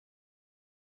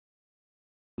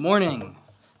Morning.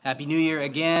 Happy New Year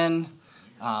again.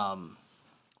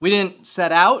 We didn't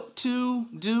set out to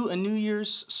do a New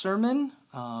Year's sermon.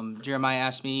 Jeremiah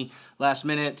asked me last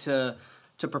minute to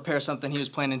prepare something. He was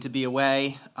planning to be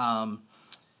away.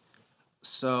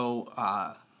 So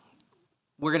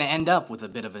we're going to end up with a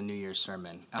bit of a New Year's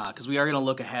sermon because we are going to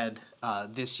look ahead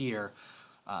this year.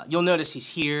 You'll notice he's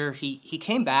here. He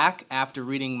came back after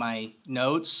reading my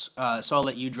notes, so I'll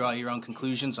let you draw your own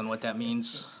conclusions on what that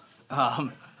means.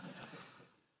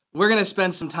 We're going to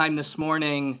spend some time this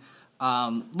morning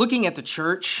looking at the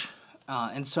church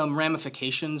and some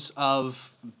ramifications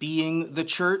of being the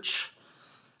church.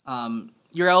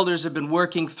 Your elders have been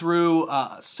working through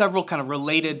several kind of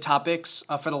related topics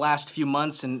for the last few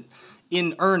months, and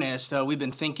in earnest, we've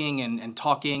been thinking and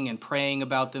talking and praying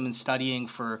about them and studying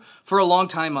for a long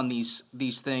time on these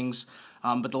things.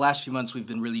 But the last few months, we've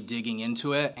been really digging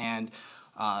into it, and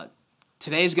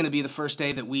today is going to be the first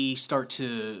day that we start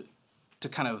to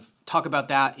kind of talk about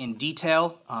that in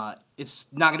detail. It's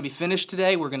not going to be finished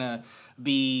today. We're going to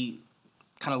be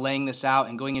kind of laying this out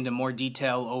and going into more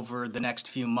detail over the next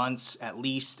few months, at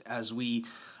least, as we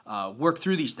work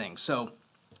through these things. So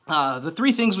the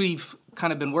three things we've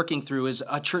kind of been working through is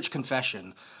a church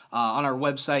confession. On our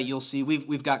website, you'll see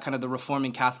we've got kind of the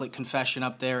Reforming Catholic Confession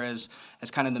up there as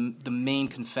kind of the main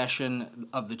confession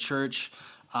of the church.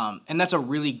 And that's a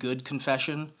really good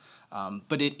confession.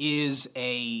 But it is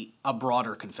a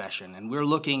broader confession, and we're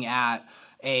looking at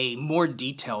a more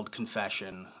detailed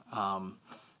confession.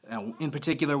 In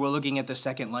particular, we're looking at the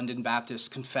Second London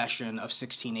Baptist Confession of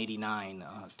 1689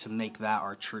 to make that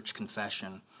our church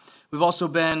confession. We've also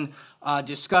been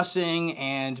discussing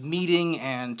and meeting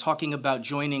and talking about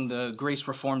joining the Grace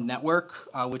Reformed Network,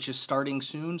 which is starting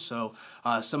soon. So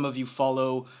some of you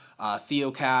follow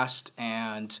Theocast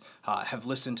and have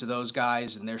listened to those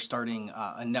guys, and they're starting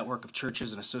a network of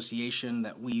churches and association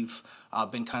that we've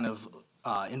been kind of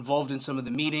involved in some of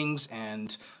the meetings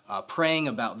and praying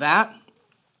about that.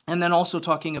 And then also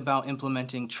talking about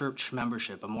implementing church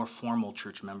membership, a more formal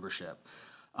church membership.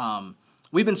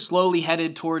 We've been slowly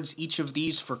headed towards each of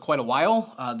these for quite a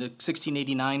while. The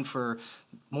 1689 for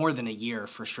more than a year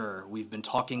for sure. We've been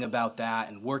talking about that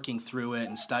and working through it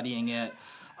and studying it.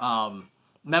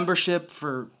 Membership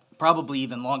for probably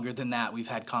even longer than that. We've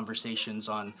had conversations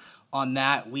on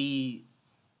that. We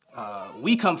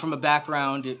come from a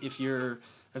background, if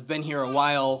have been here a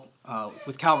while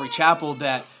with Calvary Chapel,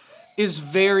 that is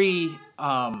very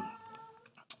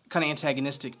kind of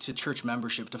antagonistic to church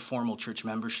membership, to formal church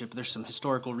membership. There's some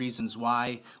historical reasons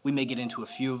why. We may get into a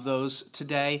few of those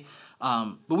today.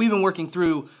 But we've been working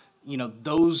through,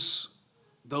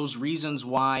 those reasons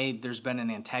why there's been an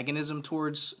antagonism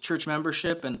towards church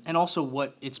membership and also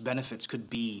what its benefits could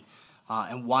be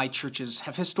and why churches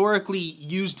have historically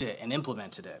used it and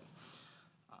implemented it.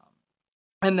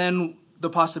 And then the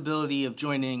possibility of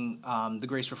joining the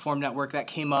Grace Reformed Network, that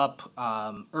came up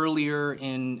earlier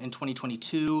in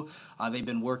 2022. They've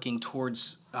been working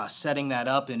towards setting that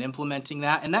up and implementing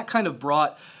that. And that kind of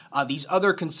brought these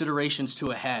other considerations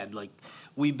to a head. Like,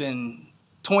 we've been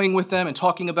toying with them and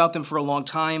talking about them for a long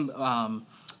time,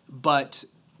 but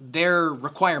they're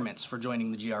requirements for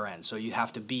joining the GRN. So you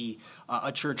have to be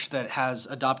a church that has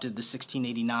adopted the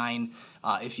 1689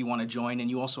 if you want to join, and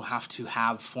you also have to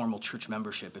have formal church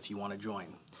membership if you want to join.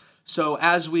 So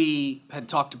as we had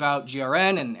talked about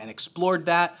GRN and explored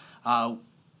that,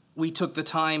 we took the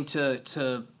time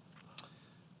to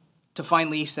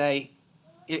finally say,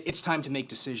 it's time to make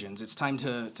decisions. It's time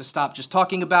to stop just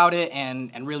talking about it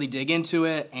and really dig into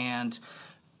it and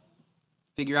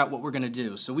figure out what we're going to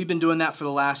do. So we've been doing that for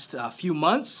the last few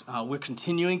months. We're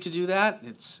continuing to do that.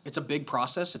 It's a big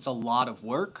process. It's a lot of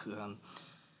work.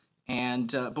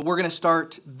 But we're going to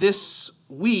start this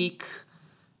week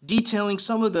detailing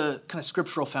some of the kind of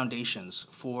scriptural foundations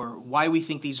for why we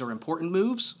think these are important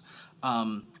moves.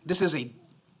 This is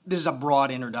a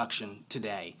broad introduction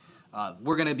today.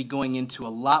 We're going to be going into a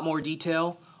lot more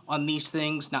detail on these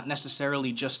things, not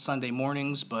necessarily just Sunday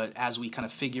mornings, but as we kind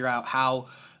of figure out how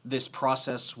this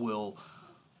process will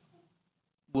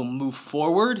move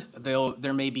forward.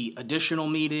 There may be additional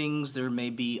meetings, there may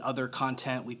be other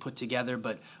content we put together,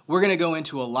 but we're going to go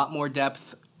into a lot more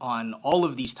depth on all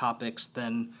of these topics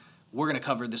than we're going to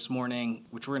cover this morning,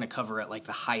 which we're going to cover at like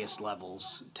the highest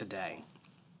levels today.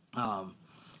 Some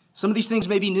of these things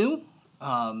may be new.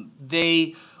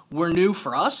 They were new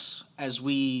for us as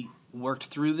we worked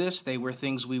through this. They were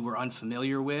things we were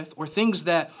unfamiliar with, or things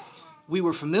that we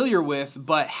were familiar with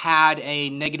but had a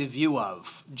negative view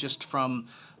of just from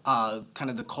kind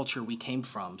of the culture we came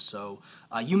from. So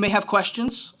you may have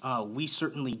questions. We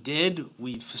certainly did.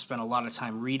 We've spent a lot of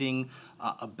time reading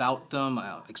about them,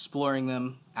 exploring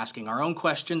them, asking our own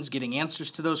questions, getting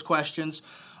answers to those questions.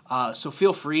 So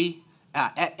feel free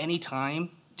at any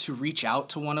time to reach out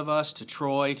to one of us, to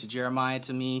Troy, to Jeremiah,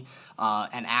 to me,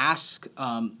 and ask.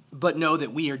 But know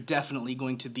that we are definitely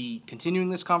going to be continuing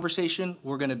this conversation.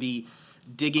 We're going to be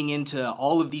digging into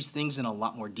all of these things in a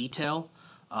lot more detail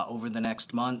over the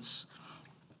next months.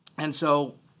 And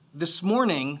so this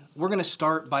morning, we're going to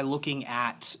start by looking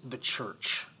at the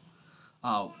church.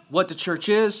 What the church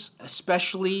is,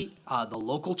 especially the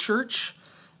local church,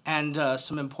 and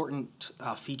some important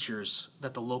features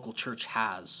that the local church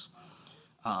has.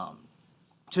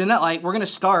 So in that light, we're going to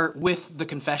start with the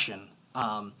confession.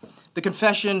 The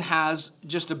confession has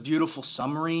just a beautiful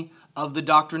summary of the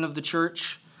doctrine of the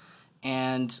church,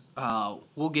 and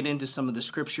we'll get into some of the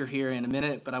scripture here in a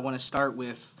minute, but I want to start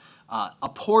with a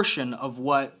portion of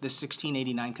what the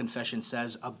 1689 confession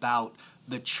says about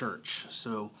the church.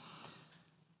 So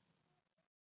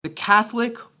the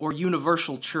Catholic or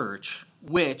universal church,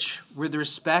 which, with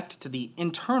respect to the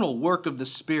internal work of the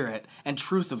Spirit and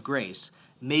truth of grace,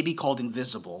 may be called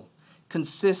invisible,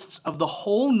 consists of the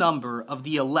whole number of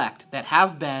the elect that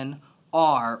have been,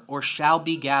 are, or shall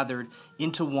be gathered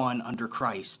into one under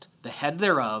Christ, the head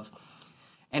thereof,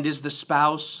 and is the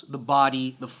spouse, the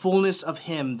body, the fullness of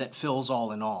him that fills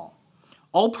all in all.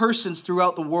 All persons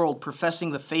throughout the world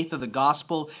professing the faith of the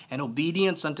gospel and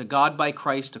obedience unto God by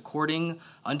Christ according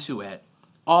unto it,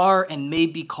 are and may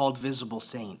be called visible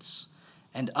saints,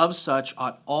 and of such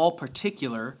ought all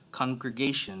particular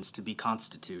congregations to be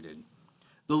constituted.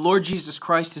 The Lord Jesus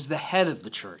Christ is the head of the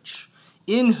church,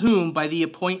 in whom, by the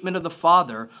appointment of the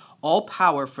Father, all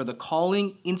power for the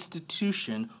calling,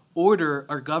 institution, order,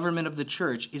 or government of the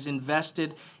church is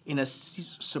invested in a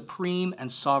supreme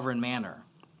and sovereign manner.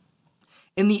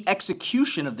 In the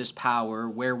execution of this power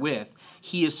wherewith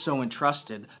he is so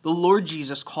entrusted, the Lord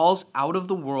Jesus calls out of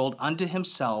the world unto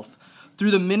himself,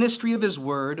 through the ministry of his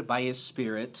word by his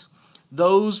Spirit,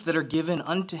 those that are given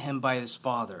unto him by his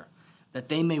Father, that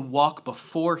they may walk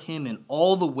before him in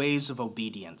all the ways of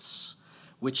obedience,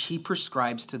 which he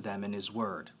prescribes to them in his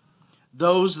word.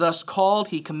 Those thus called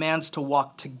he commands to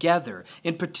walk together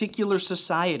in particular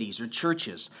societies or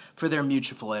churches for their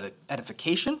mutual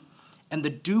edification and the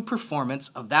due performance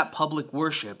of that public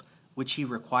worship which he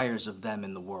requires of them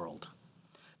in the world.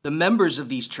 The members of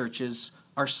these churches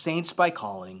are saints by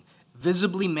calling,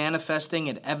 visibly manifesting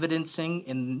and evidencing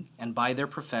in and by their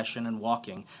profession and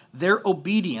walking their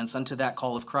obedience unto that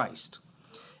call of Christ,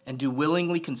 and do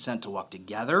willingly consent to walk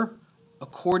together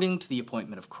according to the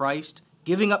appointment of Christ,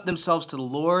 giving up themselves to the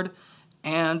Lord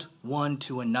and one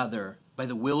to another by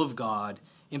the will of God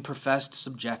in professed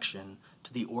subjection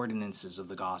to the ordinances of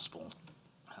the gospel.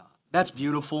 That's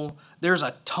beautiful. There's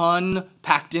a ton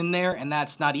packed in there, and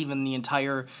that's not even the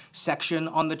entire section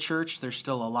on the church. There's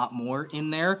still a lot more in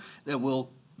there that we'll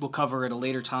cover at a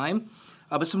later time.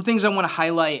 But some things I want to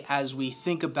highlight as we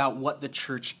think about what the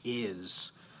church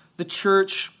is. The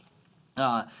church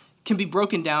can be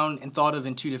broken down and thought of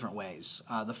in two different ways.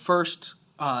 The first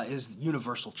is the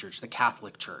universal church, the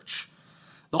Catholic Church.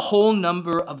 The whole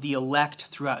number of the elect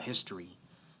throughout history.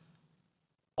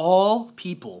 All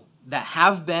people that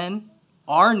have been,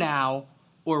 are now,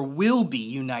 or will be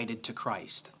united to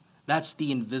Christ. That's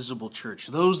the invisible church,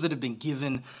 those that have been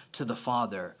given to the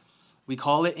Father. We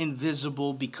call it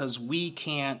invisible because we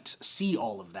can't see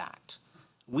all of that.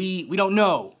 We don't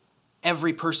know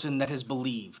every person that has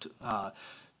believed.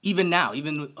 Even now,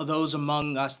 even those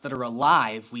among us that are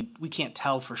alive, we can't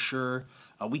tell for sure.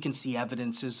 We can see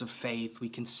evidences of faith. We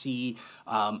can see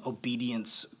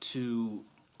obedience to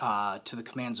the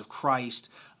commands of Christ,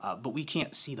 but we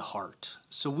can't see the heart.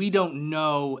 So we don't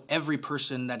know every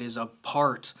person that is a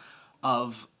part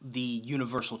of the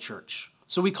universal church.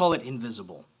 So we call it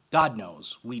invisible. God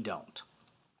knows, we don't.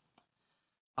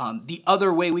 The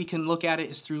other way we can look at it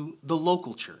is through the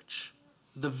local church,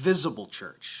 the visible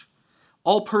church.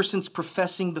 All persons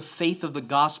professing the faith of the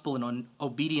gospel and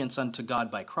obedience unto God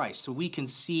by Christ. So we can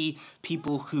see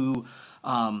people who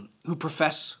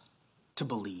profess to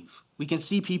believe. We can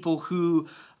see people who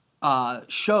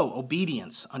show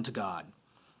obedience unto God.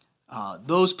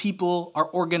 Those people are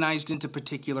organized into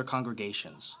particular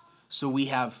congregations. So we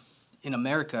have, in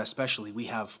America especially, we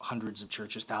have hundreds of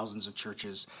churches, thousands of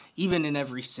churches. Even in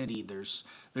every city, there's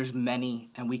many,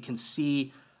 and we can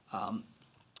see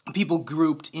people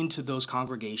grouped into those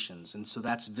congregations, and so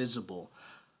that's visible.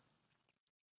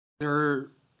 Their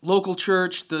local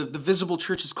church, the visible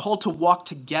church, is called to walk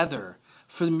together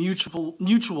for the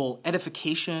mutual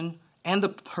edification and the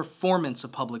performance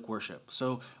of public worship.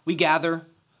 So we gather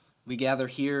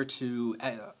here to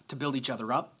build each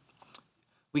other up.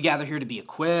 We gather here to be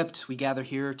equipped. We gather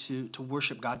here to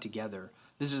worship God together.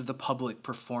 This is the public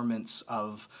performance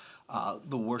of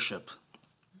the worship.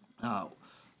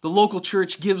 The local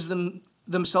church gives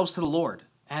themselves to the Lord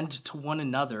and to one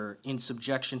another in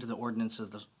subjection to the ordinances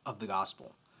of the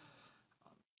gospel.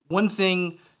 One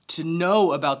thing to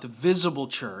know about the visible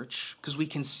church, because we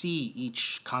can see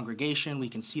each congregation, we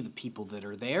can see the people that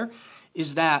are there,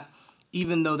 is that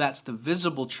even though that's the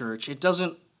visible church, it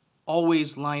doesn't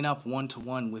always line up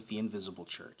one-to-one with the invisible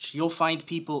church. You'll find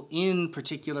people in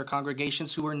particular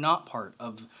congregations who are not part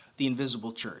of the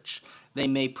invisible church. They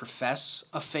may profess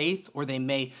a faith or they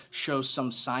may show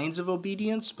some signs of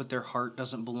obedience, but their heart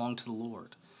doesn't belong to the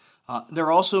Lord. There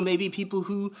are also maybe people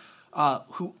who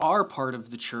are part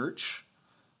of the church,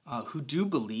 who do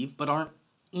believe, but aren't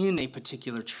in a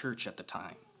particular church at the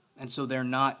time. And so they're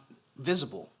not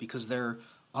visible because they're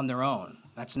on their own.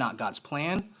 That's not God's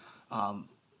plan.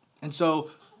 And so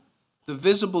the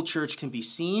visible church can be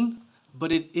seen,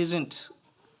 but it isn't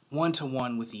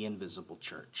one-to-one with the invisible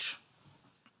church.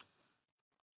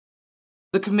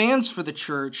 The commands for the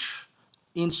church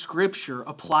in Scripture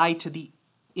apply to the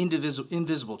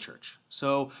invisible church.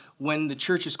 So when the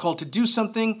church is called to do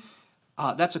something,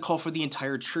 that's a call for the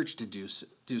entire church to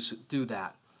do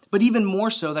that. But even more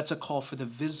so, that's a call for the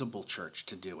visible church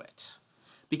to do it.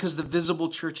 Because the visible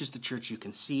church is the church you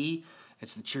can see,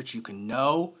 it's the church you can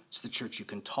know, it's the church you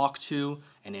can talk to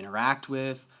and interact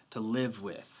with, to live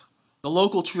with. The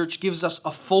local church gives us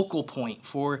a focal point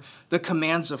for the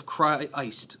commands of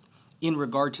Christ in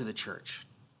regard to the church.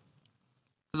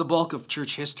 For the bulk of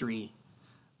church history,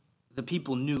 the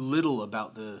people knew little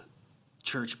about the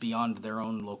church beyond their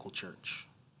own local church.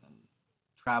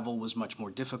 Travel was much more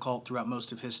difficult throughout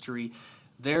most of history.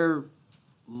 Their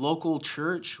local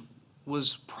church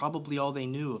was probably all they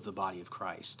knew of the body of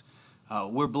Christ.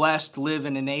 We're blessed to live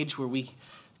in an age where we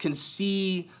can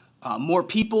see more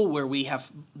people, where we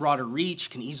have broader reach,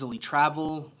 can easily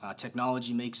travel.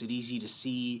 Technology makes it easy to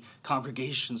see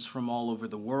congregations from all over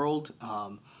the world,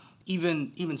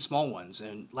 even small ones.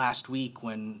 And last week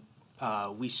when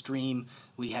we stream,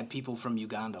 we had people from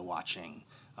Uganda watching.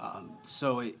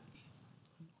 The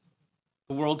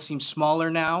world seems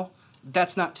smaller now.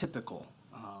 That's not typical.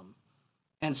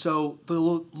 And so the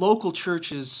local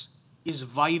church is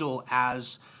vital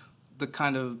as the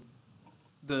kind of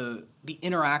the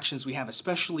interactions we have,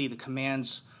 especially the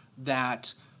commands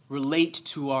that relate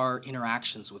to our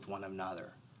interactions with one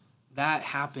another. That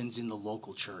happens in the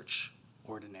local church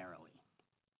ordinarily.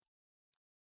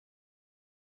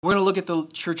 We're going to look at the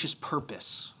church's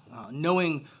purpose.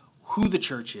 Knowing who the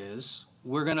church is,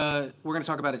 we're going to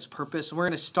talk about its purpose, and we're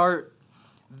going to start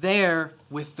there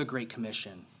with the Great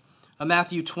Commission.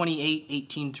 Matthew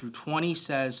 28:18 through 20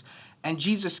 says, "And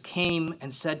Jesus came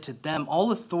and said to them,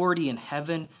 'All authority in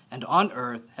heaven and on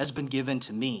earth has been given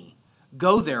to me.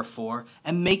 Go, therefore,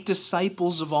 and make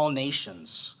disciples of all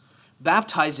nations,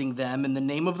 baptizing them in the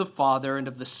name of the Father and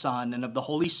of the Son and of the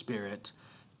Holy Spirit,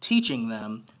 teaching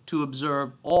them to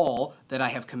observe all that I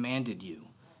have commanded you.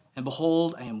 And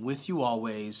behold, I am with you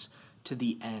always to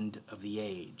the end of the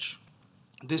age.'"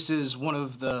 This is one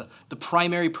of the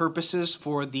primary purposes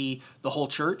for the whole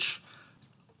church,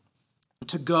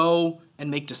 to go and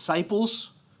make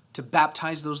disciples, to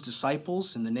baptize those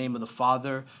disciples in the name of the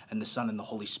Father and the Son and the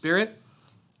Holy Spirit,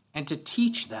 and to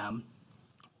teach them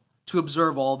to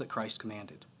observe all that Christ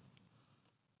commanded.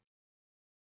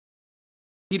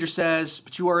 Peter says,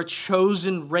 "But you are a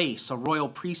chosen race, a royal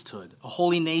priesthood, a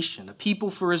holy nation, a people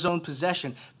for his own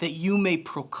possession, that you may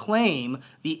proclaim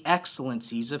the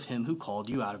excellencies of him who called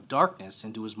you out of darkness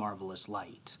into his marvelous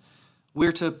light."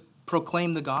 We're to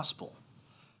proclaim the gospel.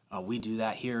 We do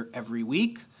that here every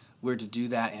week. We're to do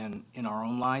that in our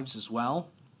own lives as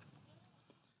well.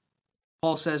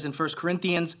 Paul says in 1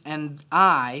 Corinthians, "And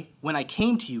I, when I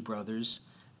came to you, brothers,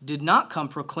 did not come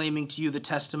proclaiming to you the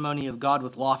testimony of God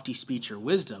with lofty speech or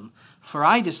wisdom, for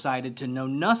I decided to know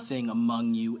nothing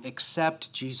among you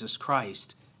except Jesus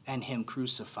Christ and him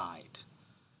crucified."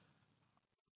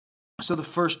 So the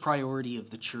first priority of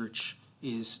the church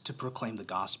is to proclaim the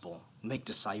gospel, make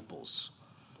disciples.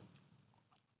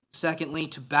 Secondly,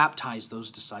 to baptize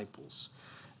those disciples.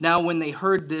 Now, when they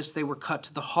heard this, they were cut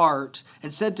to the heart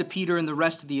and said to Peter and the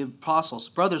rest of the apostles,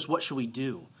 "Brothers, what shall we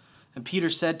do?" And Peter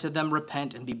said to them,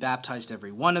 "Repent and be baptized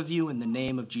every one of you in the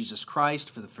name of Jesus Christ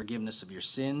for the forgiveness of your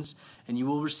sins, and you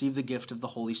will receive the gift of the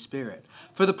Holy Spirit.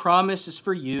 For the promise is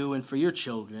for you and for your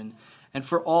children and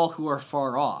for all who are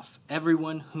far off,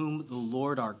 everyone whom the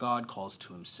Lord our God calls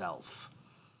to himself."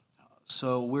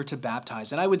 So we're to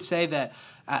baptize. And I would say that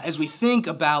as we think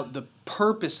about the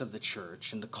purpose of the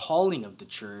church and the calling of the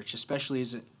church, especially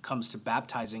as it comes to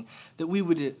baptizing, that we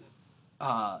would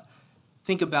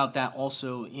think about that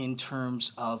also in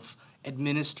terms of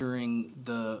administering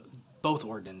both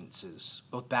ordinances,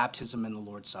 both baptism and the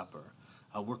Lord's Supper.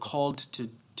 We're called to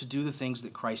do the things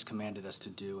that Christ commanded us to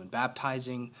do, and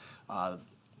baptizing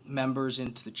members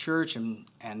into the church and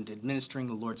administering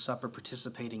the Lord's Supper,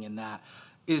 participating in that,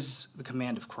 is the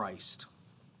command of Christ.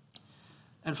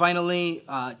 And finally,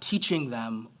 teaching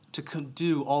them to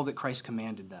do all that Christ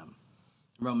commanded them.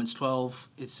 In Romans 12,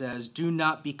 it says, "Do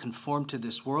not be conformed to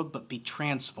this world, but be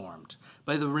transformed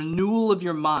by the renewal of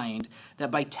your mind, that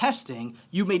by testing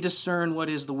you may discern what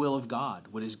is the will of God,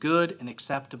 what is good and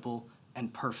acceptable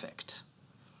and perfect."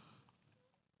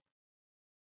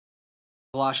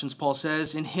 Colossians, Paul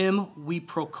says, "In him we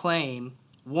proclaim,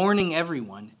 warning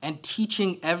everyone and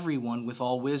teaching everyone with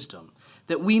all wisdom,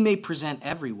 that we may present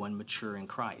everyone mature in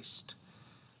Christ."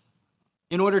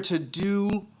 In order to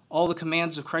do all the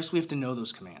commands of Christ, we have to know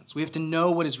those commands. We have to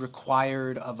know what is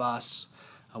required of us.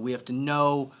 We have to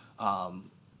know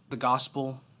the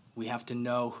gospel. We have to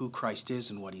know who Christ is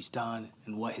and what he's done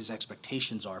and what his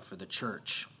expectations are for the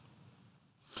church.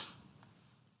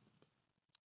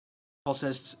 Paul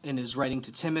says in his writing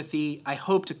to Timothy, "I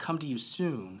hope to come to you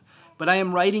soon, but I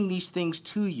am writing these things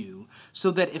to you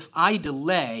so that if I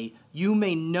delay, you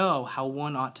may know how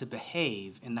one ought to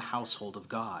behave in the household of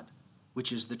God,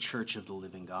 which is the church of the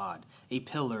living God, a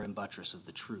pillar and buttress of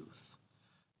the truth."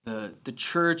 The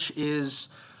church is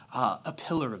a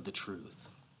pillar of the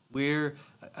truth. We're,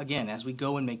 again, as we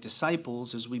go and make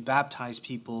disciples, as we baptize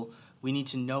people, we need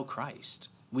to know Christ.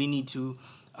 We need to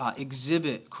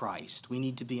exhibit Christ. We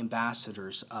need to be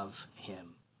ambassadors of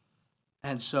him.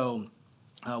 And so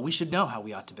we should know how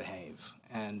we ought to behave.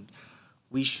 And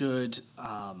we should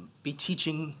be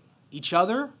teaching each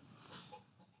other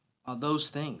those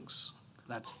things.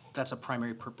 That's a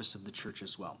primary purpose of the church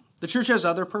as well. The church has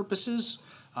other purposes.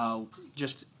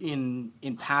 Just in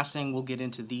passing, we'll get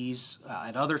into these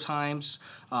at other times.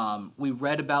 We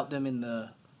read about them in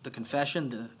the confession,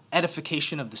 the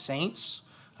edification of the saints,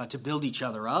 to build each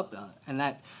other up. And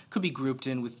that could be grouped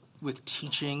in with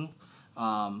teaching,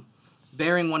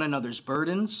 bearing one another's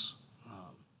burdens,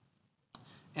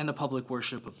 and the public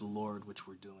worship of the Lord, which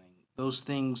we're doing. Those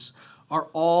things are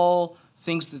all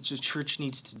things that the church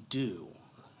needs to do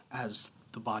as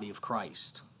the body of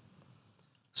Christ.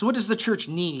 So what does the church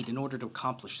need in order to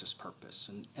accomplish this purpose?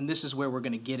 And this is where we're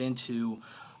going to get into,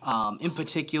 in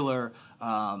particular,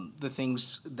 the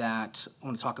things that I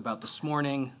want to talk about this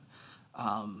morning.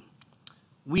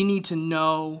 We need to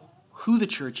know who the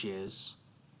church is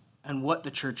and what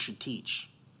the church should teach.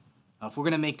 If we're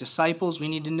going to make disciples, we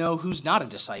need to know who's not a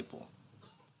disciple.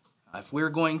 If we're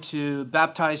going to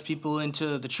baptize people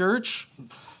into the church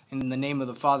in the name of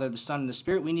the Father, the Son, and the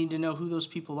Spirit, we need to know who those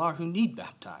people are who need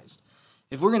baptized.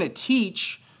 If we're going to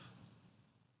teach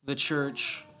the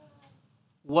church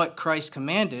what Christ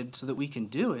commanded so that we can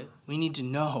do it, we need to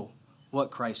know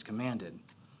what Christ commanded.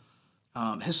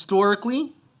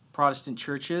 Historically, Protestant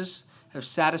churches have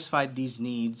satisfied these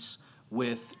needs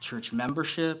with church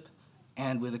membership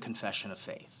and with a confession of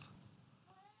faith.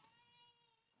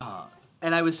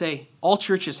 And I would say all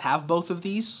churches have both of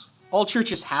these. All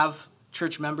churches have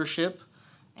church membership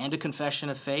and a confession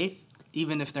of faith,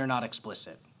 even if they're not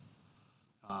explicit.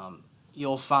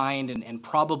 You'll find, and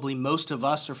probably most of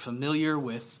us are familiar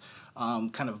with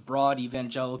kind of broad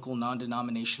evangelical,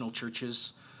 non-denominational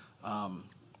churches.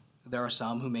 There are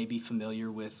some who may be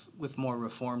familiar with more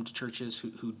Reformed churches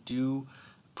who do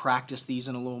practice these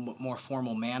in a little more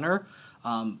formal manner.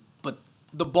 But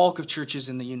the bulk of churches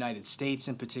in the United States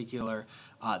in particular,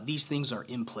 these things are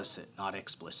implicit, not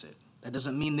explicit. That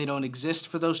doesn't mean they don't exist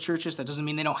for those churches. That doesn't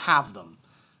mean they don't have them.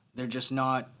 They're just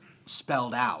not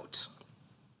spelled out.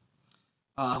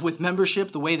 With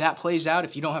membership, the way that plays out,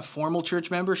 if you don't have formal church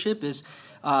membership, is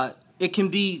it can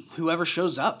be whoever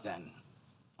shows up then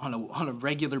on a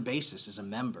regular basis as a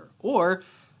member. Or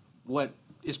what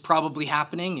is probably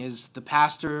happening is the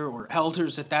pastor or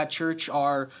elders at that church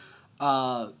are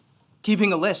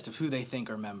keeping a list of who they think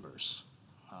are members.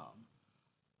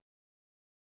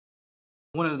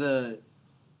 One of the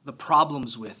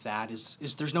problems with that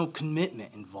is there's no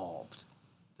commitment involved.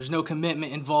 There's no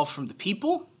commitment involved from the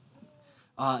people,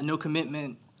 a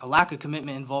lack of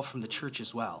commitment involved from the church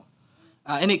as well.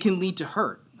 And it can lead to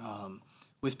hurt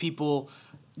with people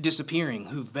disappearing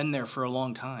who've been there for a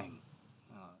long time.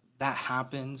 That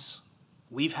happens.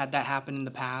 We've had that happen in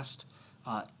the past.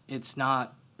 It's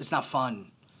not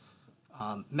fun.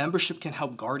 Membership can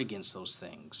help guard against those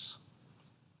things.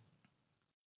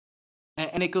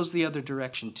 And it goes the other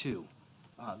direction too.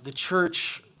 The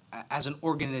church, as an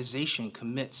organization,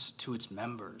 commits to its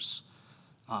members.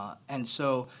 And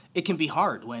so it can be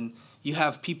hard when you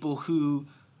have people who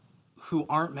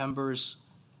aren't members,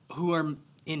 who are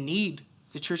in need.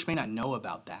 The church may not know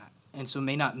about that, and so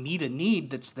may not meet a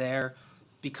need that's there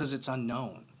because it's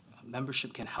unknown.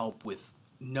 Membership can help with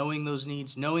knowing those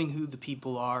needs, knowing who the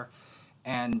people are,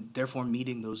 and therefore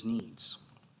meeting those needs.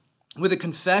 With a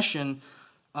confession,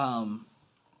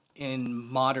 in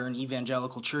modern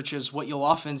evangelical churches, what you'll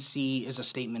often see is a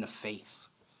statement of faith.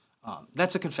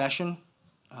 That's a confession,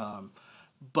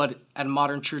 but at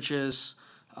modern churches,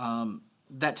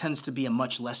 that tends to be a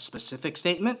much less specific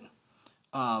statement.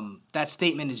 That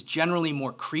statement is generally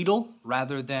more creedal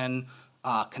rather than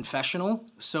confessional,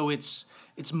 so it's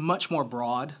much more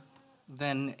broad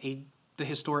than the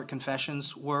historic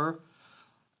confessions were.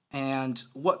 And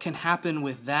what can happen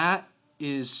with that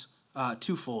is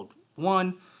twofold.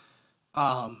 One,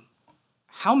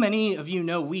 how many of you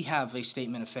know we have a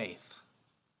statement of faith?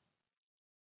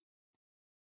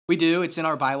 We do. It's in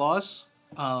our bylaws.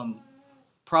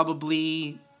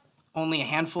 Probably only a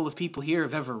handful of people here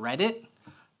have ever read it.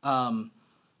 So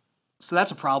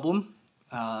that's a problem.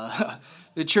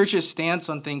 The church's stance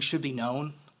on things should be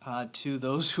known to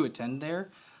those who attend there.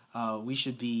 We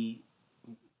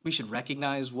should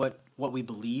recognize what we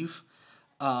believe.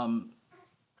 And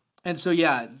so,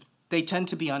 yeah, they tend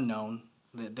to be unknown.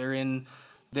 They're in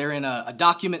a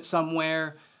document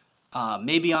somewhere,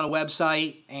 maybe on a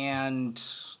website, and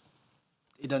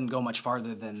it doesn't go much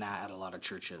farther than that at a lot of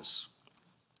churches.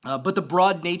 But the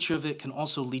broad nature of it can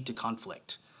also lead to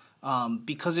conflict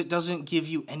because it doesn't give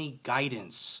you any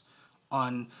guidance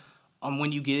on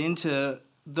when you get into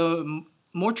the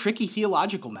more tricky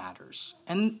theological matters.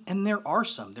 And there are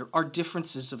some. There are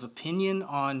differences of opinion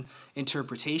on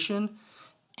interpretation.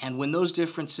 And when those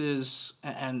differences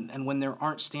and when there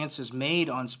aren't stances made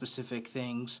on specific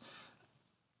things,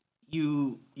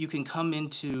 you can come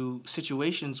into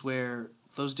situations where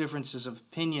those differences of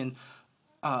opinion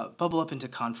bubble up into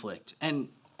conflict and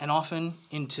often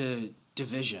into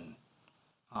division.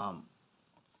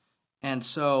 And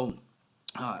so,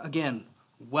 again,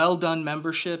 well-done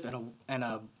membership and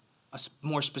a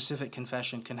more specific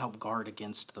confession can help guard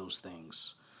against those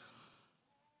things.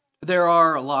 There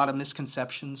are a lot of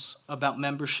misconceptions about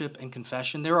membership and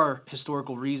confession. There are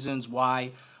historical reasons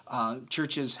why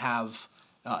churches have,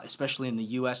 especially in the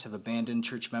U.S., have abandoned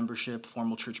church membership,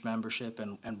 formal church membership,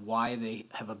 and why they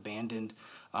have abandoned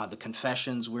the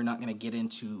confessions. We're not going to get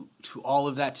into all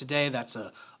of that today. That's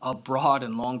a broad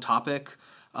and long topic.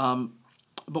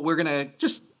 But we're going to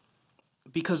just,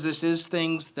 because this is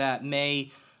things that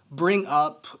may bring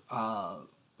up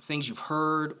things you've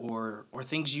heard or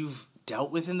things you've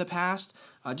dealt with in the past,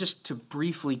 just to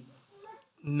briefly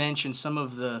mention some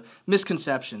of the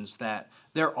misconceptions that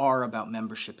there are about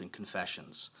membership and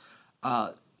confessions.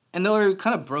 And they're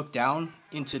kind of broke down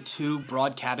into two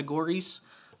broad categories.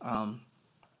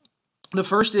 The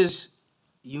first is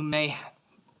you may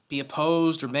be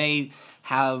opposed or may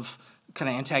have kind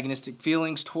of antagonistic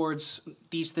feelings towards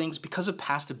these things because of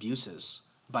past abuses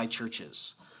by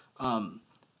churches.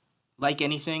 Like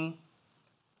anything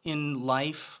in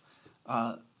life,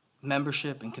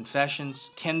 membership and confessions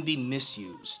can be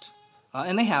misused,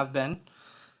 and they have been.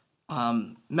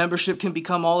 Membership can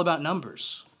become all about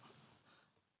numbers,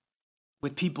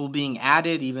 with people being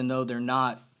added even though they're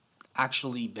not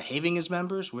actually behaving as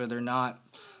members, where they're not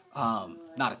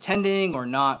attending or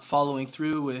not following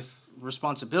through with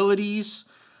responsibilities.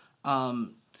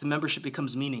 The membership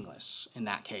becomes meaningless in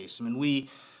that case. I mean,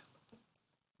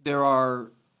 there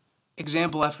are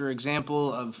example after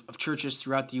example of churches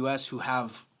throughout the U.S. who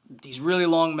have these really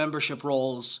long membership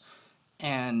rolls,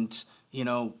 and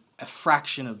a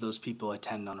fraction of those people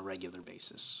attend on a regular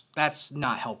basis. That's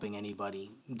not helping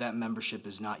anybody. That membership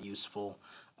is not useful,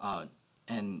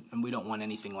 and we don't want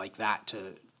anything like that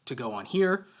to go on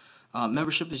here.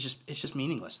 Membership is just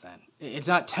meaningless then. It's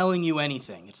not telling you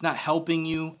anything. It's not helping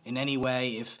you in any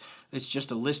way if it's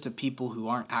just a list of people who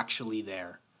aren't actually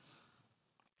there.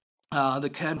 The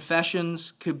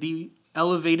confessions could be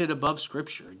elevated above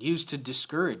Scripture, used to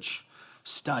discourage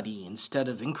study instead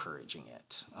of encouraging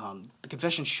it. The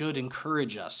confession should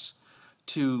encourage us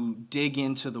to dig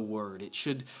into the Word. It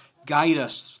should guide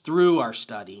us through our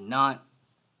study, not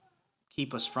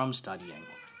keep us from studying.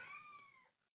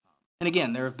 And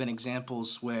again, there have been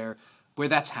examples where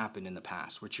that's happened in the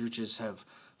past, where churches have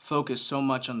focused so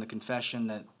much on the confession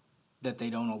that they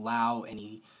don't allow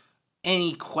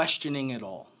any questioning at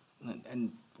all.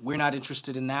 And we're not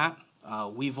interested in that.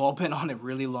 We've all been on a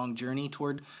really long journey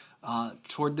toward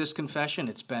this confession.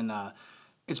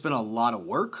 It's It's been a lot of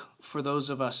work for those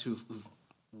of us who've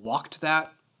walked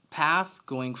that path,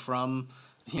 going from,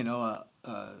 a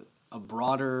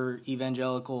broader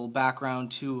evangelical background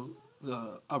to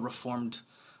a reformed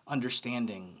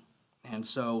understanding. And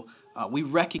so we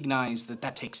recognize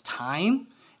that takes time,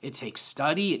 it takes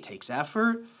study, it takes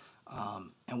effort,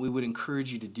 and we would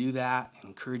encourage you to do that,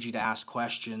 encourage you to ask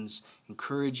questions,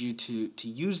 encourage you to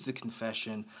use the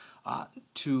confession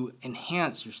to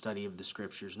enhance your study of the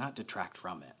scriptures, not detract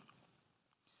from it.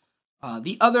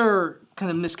 The other kind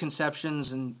of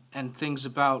misconceptions and things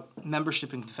about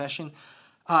membership and confession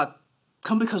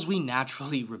come because we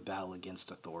naturally rebel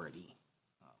against authority.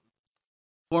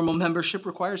 Formal membership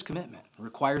requires commitment,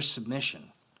 requires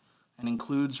submission, and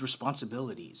includes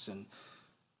responsibilities. And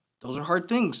those are hard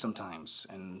things sometimes,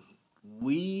 and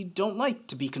we don't like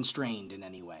to be constrained in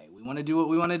any way. We want to do what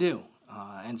we want to do,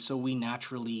 and so we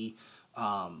naturally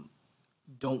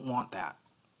don't want that.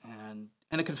 And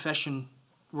a confession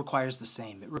requires the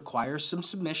same. It requires some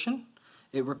submission.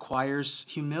 It requires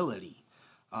humility.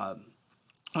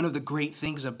 One of the great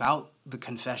things about the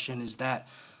confession is that,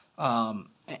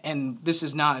 and this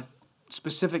is not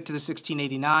specific to the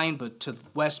 1689, but to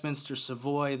Westminster,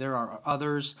 Savoy, there are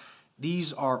others.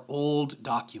 These are old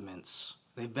documents.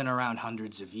 They've been around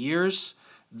hundreds of years.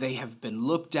 They have been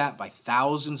looked at by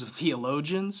thousands of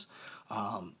theologians.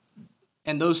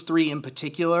 And those three in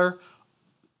particular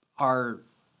are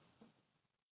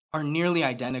nearly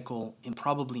identical in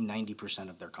probably 90%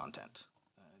 of their content.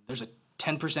 There's a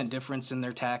 10% difference in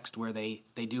their text where they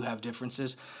do have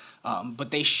differences,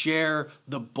 but they share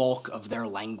the bulk of their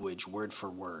language word for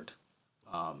word.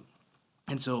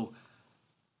 And so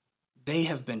they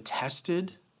have been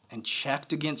tested and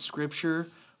checked against Scripture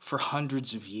for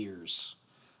hundreds of years.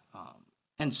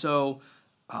 And so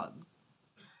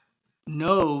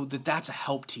know that that's a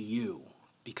help to you,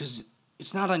 because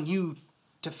it's not on you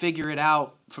to figure it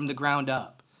out from the ground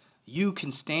up. You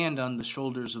can stand on the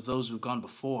shoulders of those who've gone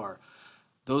before.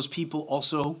 Those people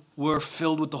also were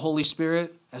filled with the Holy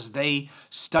Spirit as they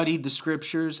studied the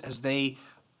Scriptures, as they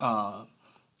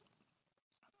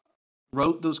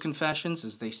wrote those confessions,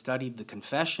 as they studied the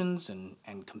confessions and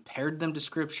compared them to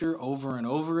Scripture over and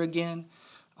over again.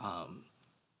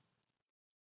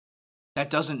 That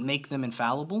doesn't make them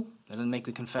infallible. That doesn't make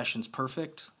the confessions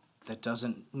perfect. That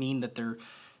doesn't mean that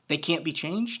they can't be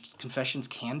changed. Confessions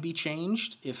can be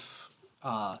changed if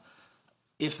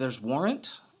there's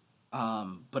warrant.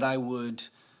 But I would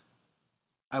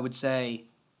say,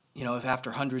 if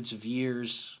after hundreds of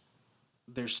years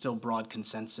there's still broad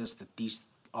consensus that these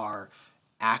are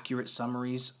accurate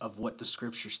summaries of what the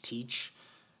Scriptures teach,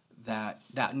 that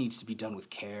needs to be done with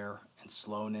care and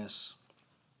slowness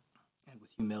and with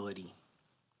humility.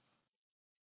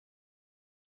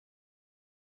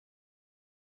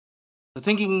 So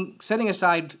setting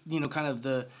aside, kind of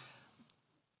the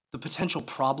potential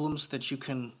problems that you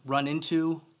can run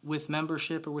into with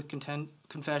membership or with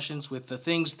confessions, with the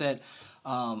things that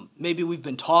maybe we've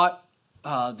been taught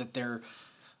that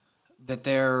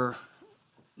they're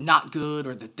not good,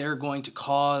 or that they're going to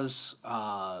cause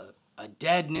a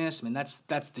deadness. I mean,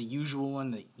 that's the usual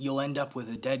one, that you'll end up with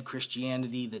a dead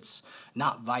Christianity that's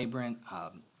not vibrant.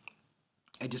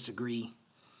 I disagree.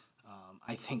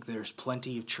 I think there's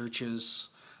plenty of churches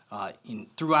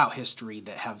throughout history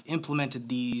that have implemented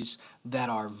these, that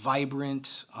are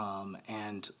vibrant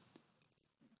and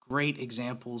great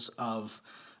examples of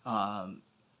the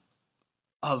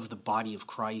body of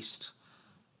Christ.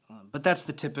 But that's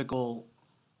the typical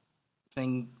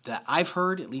thing that I've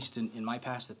heard, at least in my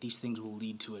past, that these things will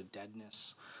lead to a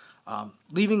deadness.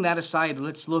 Leaving that aside,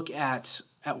 let's look at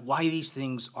why these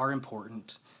things are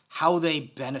important, how they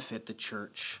benefit the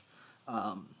church.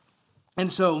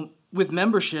 And so with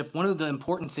membership, one of the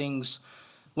important things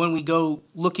when we go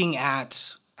looking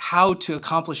at how to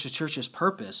accomplish the church's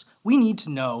purpose, we need to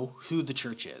know who the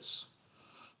church is.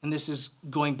 And this is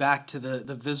going back to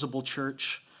the visible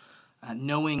church,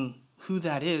 knowing who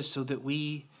that is so that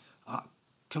we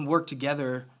can work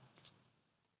together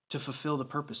to fulfill the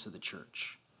purpose of the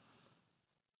church.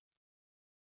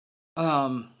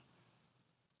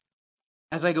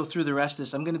 As I go through the rest of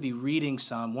this, I'm going to be reading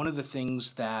some. One of the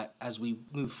things that, as we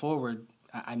move forward,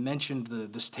 I mentioned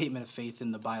the statement of faith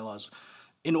in the bylaws.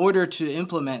 In order to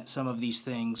implement some of these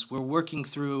things, we're working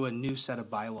through a new set of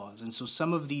bylaws. And so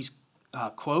some of these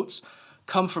quotes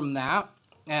come from that,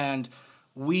 and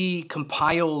we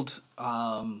compiled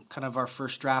kind of our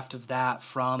first draft of that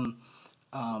from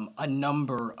a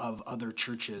number of other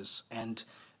churches. And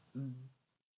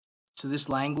so this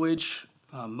language,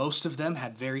 most of them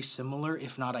had very similar,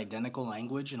 if not identical,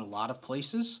 language in a lot of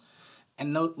places.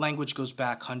 And the language goes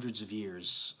back hundreds of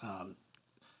years.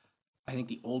 I think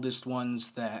the oldest ones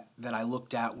that I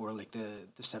looked at were like the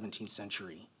 17th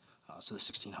century, so the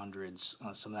 1600s.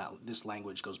 Some of this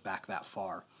language goes back that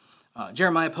far.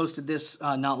 Jeremiah posted this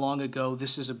not long ago.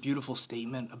 This is a beautiful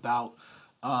statement about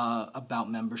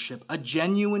membership. A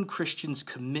genuine Christian's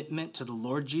commitment to the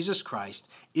Lord Jesus Christ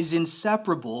is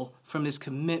inseparable from his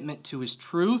commitment to his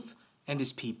truth and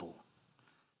his people.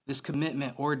 This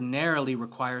commitment ordinarily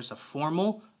requires a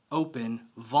formal, open,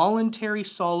 voluntary,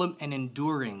 solemn, and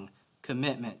enduring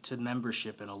commitment to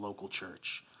membership in a local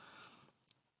church.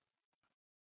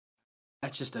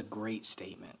 That's just a great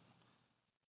statement.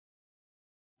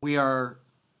 We are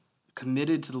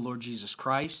committed to the Lord Jesus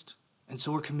Christ, and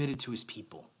so we're committed to his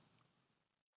people.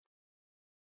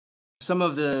 Some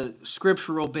of the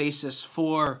scriptural basis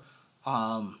for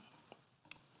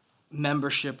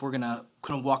membership, we're going to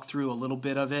walk through a little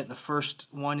bit of it. The first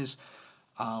one is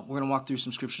we're going to walk through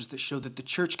some scriptures that show that the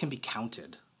church can be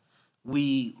counted.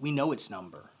 We know its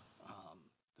number.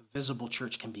 The visible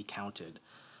church can be counted.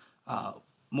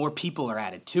 More people are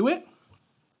added to it,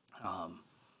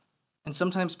 and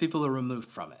sometimes people are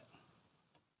removed from it.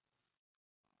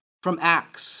 From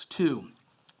Acts 2,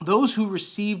 those who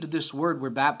received this word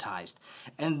were baptized,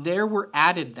 and there were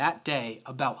added that day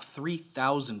about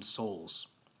 3,000 souls.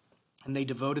 And they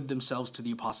devoted themselves to the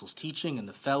apostles' teaching and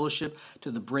the fellowship, to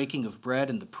the breaking of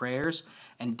bread and the prayers.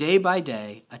 And day by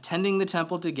day, attending the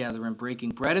temple together and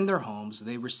breaking bread in their homes,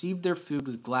 they received their food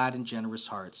with glad and generous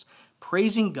hearts,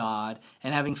 praising God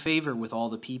and having favor with all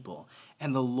the people.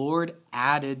 And the Lord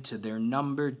added to their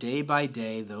number day by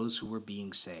day those who were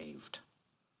being saved.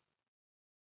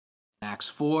 Acts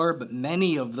 4, but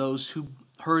many of those who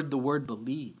heard the word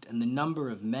believed, and the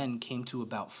number of men came to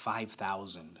about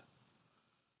 5,000.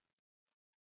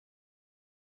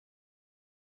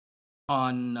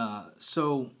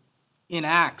 So in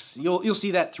Acts, you'll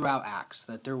see that throughout Acts,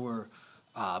 that there were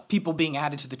people being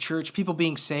added to the church, people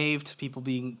being saved, people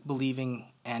being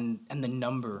believing, and the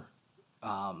number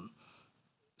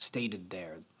stated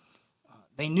there.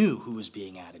 They knew who was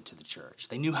being added to the church.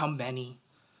 They knew how many,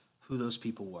 who those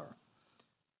people were.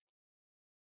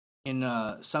 In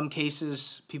some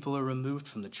cases, people are removed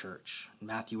from the church. In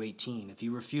Matthew 18, if he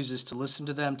refuses to listen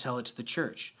to them, tell it to the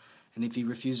church. And if he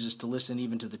refuses to listen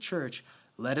even to the church,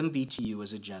 let him be to you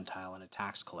as a Gentile and a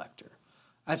tax collector.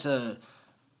 That's an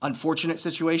unfortunate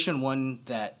situation, one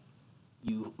that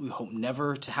you hope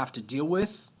never to have to deal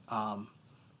with, but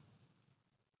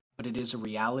it is a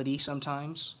reality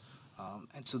sometimes.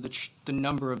 And so the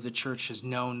number of the church is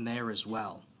known there as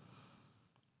well.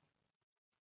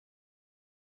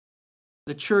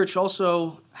 The church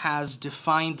also has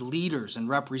defined leaders and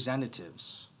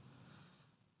representatives.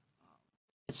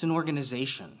 It's an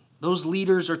organization. Those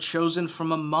leaders are chosen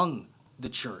from among the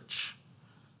church.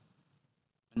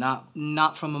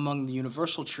 Not from among the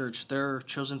universal church, they're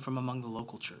chosen from among the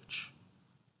local church.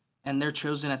 And they're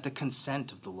chosen at the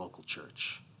consent of the local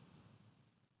church.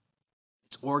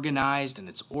 It's organized and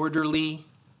it's orderly.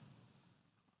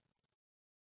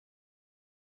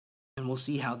 And we'll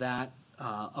see how that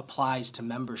applies to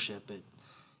membership.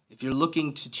 If you're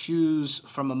looking to choose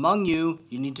from among you,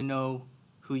 you need to know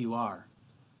who you are.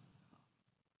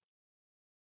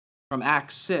 From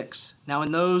Acts 6, now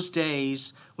in those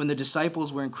days, when the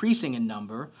disciples were increasing in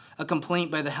number, a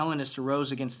complaint by the Hellenists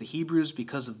arose against the Hebrews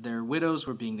because of their widows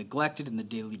were being neglected in the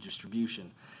daily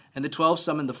distribution. And the 12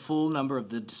 summoned the full number of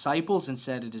the disciples and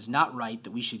said, "It is not right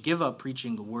that we should give up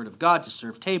preaching the word of God to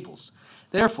serve tables.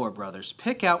 Therefore, brothers,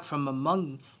 pick out from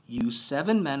among you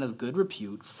 7 men of good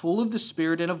repute, full of the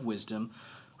Spirit and of wisdom,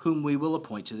 whom we will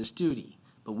appoint to this duty.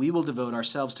 But we will devote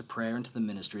ourselves to prayer and to the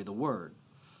ministry of the word."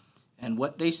 And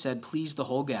what they said pleased the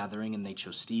whole gathering, and they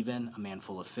chose Stephen, a man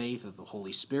full of faith of the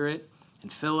Holy Spirit,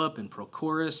 and Philip, and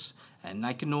Prochorus, and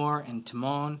Nicanor, and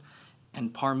Timon,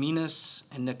 and Parmenas,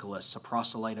 and Nicholas, a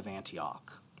proselyte of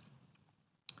Antioch.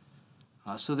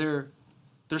 So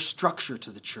there's structure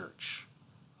to the church.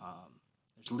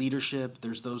 There's leadership,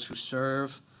 there's those who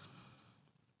serve.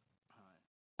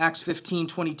 Acts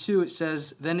 15:22, it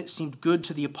says, "Then it seemed good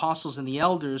to the apostles and the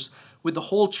elders with the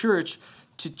whole church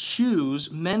to choose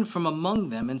men from among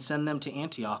them and send them to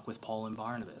Antioch with Paul and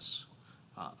Barnabas."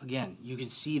 Again, you can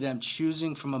see them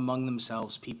choosing from among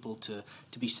themselves people to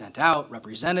be sent out,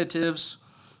 representatives.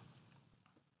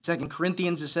 2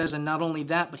 Corinthians, it says, "And not only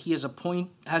that, but he has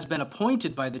been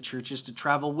appointed by the churches to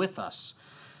travel with us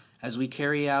as we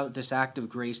carry out this act of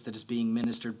grace that is being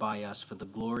ministered by us for the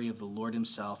glory of the Lord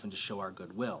himself and to show our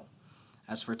goodwill.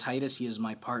 As for Titus, he is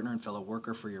my partner and fellow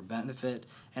worker for your benefit.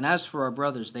 And as for our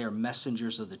brothers, they are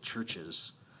messengers of the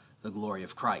churches, the glory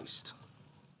of Christ."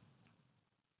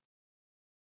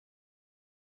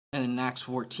 And in Acts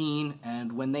 14,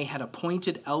 and when they had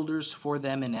appointed elders for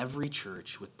them in every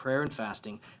church with prayer and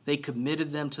fasting, they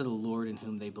committed them to the Lord in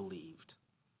whom they believed.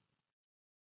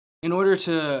 In order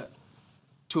to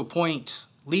appoint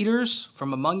leaders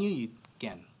from among you,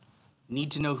 again,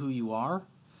 need to know who you are,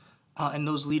 and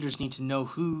those leaders need to know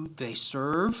who they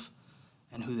serve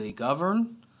and who they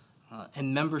govern,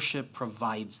 and membership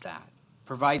provides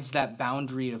that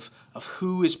boundary of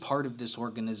who is part of this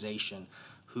organization,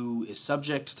 who is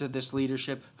subject to this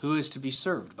leadership, who is to be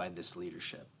served by this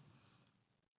leadership.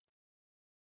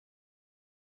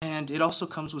 And it also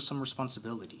comes with some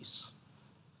responsibilities.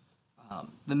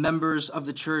 The members of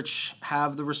the church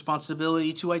have the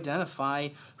responsibility to identify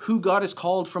who God has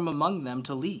called from among them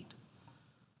to lead.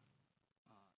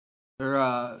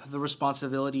 They're the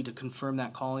responsibility to confirm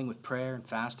that calling with prayer and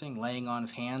fasting, laying on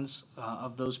of hands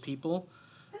of those people.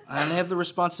 And they have the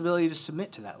responsibility to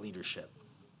submit to that leadership.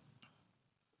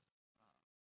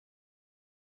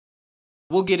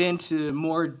 We'll get into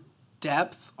more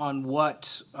depth on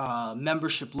what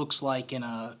membership looks like in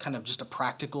a kind of just a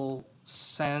practical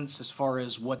sense as far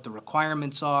as what the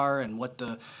requirements are and what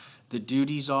the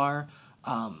duties are.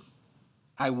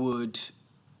 I would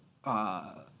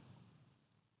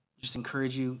just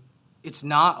encourage you, it's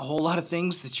not a whole lot of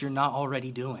things that you're not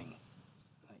already doing.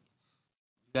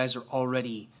 You guys are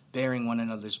already bearing one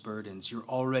another's burdens. You're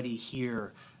already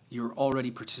here. You're already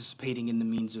participating in the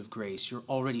means of grace. You're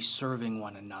already serving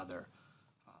one another.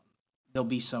 There'll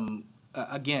be some,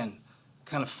 again,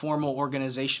 kind of formal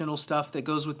organizational stuff that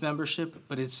goes with membership,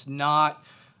 but it's not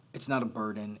a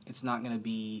burden. It's not going to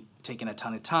be taking a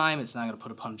ton of time. It's not going to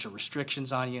put a bunch of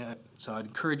restrictions on you. So I'd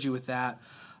encourage you with that.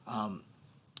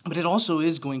 But it also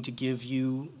is going to give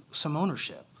you some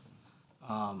ownership,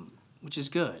 which is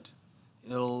good.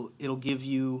 It'll give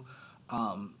you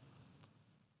a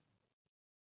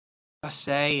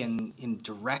say in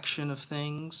direction of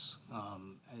things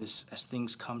as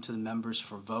things come to the members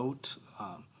for vote.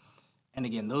 And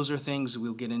again, those are things that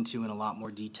we'll get into in a lot more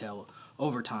detail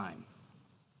over time.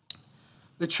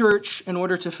 The church, in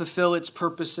order to fulfill its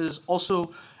purposes,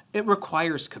 also it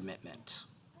requires commitment.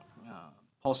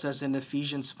 Paul says in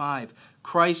Ephesians 5,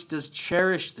 Christ does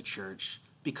cherish the church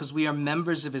because we are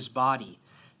members of his body.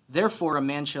 Therefore, a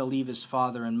man shall leave his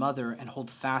father and mother and hold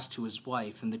fast to his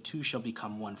wife, and the two shall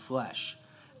become one flesh.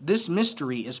 This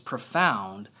mystery is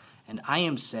profound, and I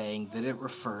am saying that it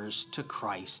refers to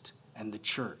Christ and the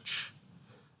church.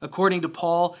 According to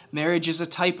Paul, marriage is a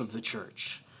type of the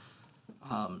church.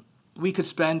 We could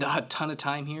spend a ton of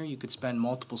time here. You could spend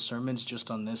multiple sermons just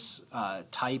on this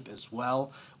type as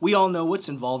well. We all know what's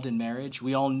involved in marriage.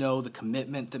 We all know the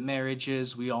commitment that marriage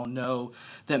is. We all know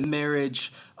that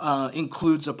marriage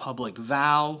includes a public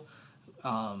vow,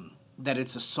 that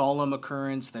it's a solemn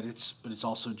occurrence, but it's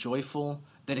also joyful,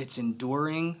 that it's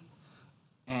enduring.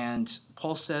 And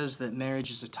Paul says that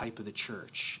marriage is a type of the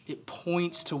church. It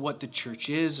points to what the church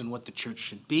is and what the church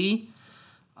should be.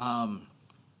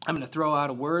 I'm going to throw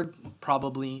out a word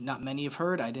probably not many have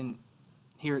heard. I didn't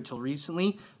hear it till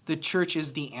recently. The church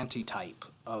is the antitype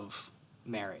of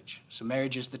marriage. So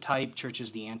marriage is the type, church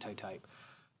is the antitype.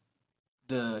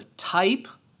 The type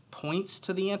points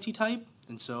to the antitype,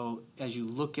 and so as you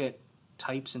look at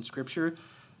types in Scripture,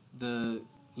 the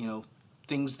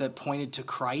things that pointed to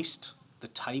Christ, the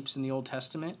types in the Old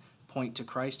Testament point to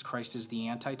Christ. Christ is the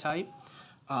antitype.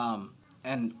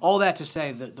 And all that to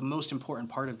say that the most important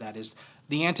part of that is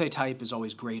the antitype is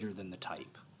always greater than the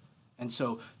type. And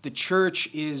so the church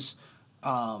is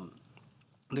the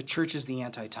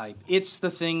antitype. It's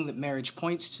the thing that marriage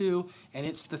points to, and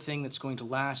it's the thing that's going to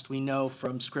last. We know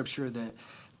from Scripture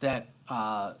that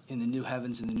in the new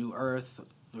heavens and the new earth,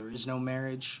 there is no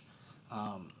marriage.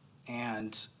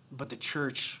 But the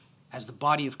church, as the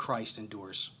body of Christ,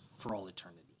 endures for all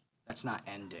eternity. That's not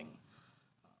ending.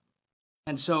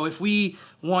 And so if we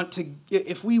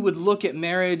would look at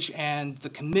marriage and the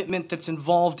commitment that's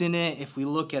involved in it, if we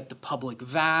look at the public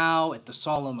vow, at the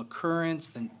solemn occurrence,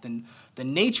 then the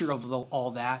nature of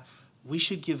all that, we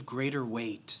should give greater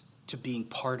weight to being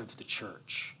part of the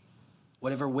church.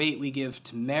 Whatever weight we give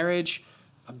to marriage,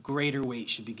 a greater weight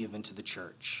should be given to the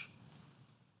church.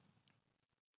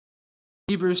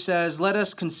 Hebrews says, let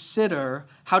us consider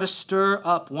how to stir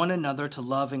up one another to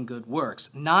love and good works,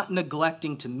 not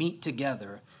neglecting to meet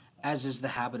together, as is the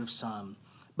habit of some,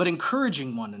 but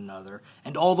encouraging one another,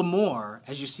 and all the more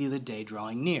as you see the day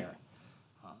drawing near.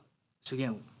 So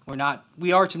again,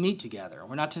 we are to meet together.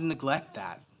 We're not to neglect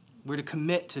that. We're to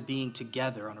commit to being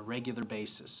together on a regular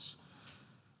basis.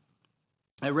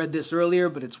 I read this earlier,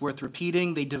 but it's worth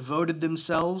repeating. They devoted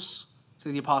themselves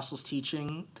to the apostles'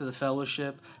 teaching, to the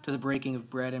fellowship, to the breaking of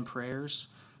bread and prayers.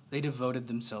 They devoted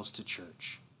themselves to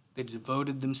church. They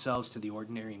devoted themselves to the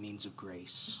ordinary means of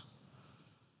grace.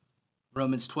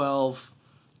 Romans 12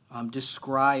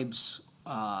 describes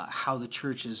how the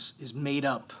church is made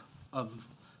up of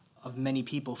many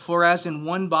people. For as in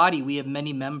one body we have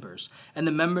many members, and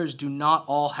the members do not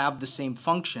all have the same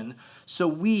function, so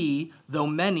we, though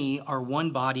many, are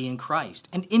one body in Christ,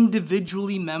 and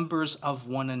individually members of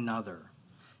one another.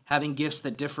 Having gifts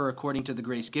that differ according to the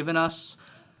grace given us,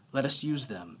 let us use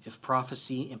them. If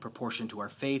prophecy, in proportion to our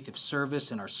faith; if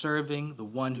service, in our serving; the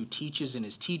one who teaches in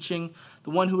his teaching; the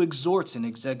one who exhorts in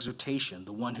his exhortation;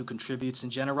 the one who contributes in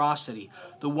generosity;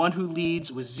 the one who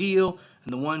leads with zeal;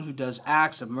 and the one who does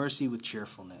acts of mercy with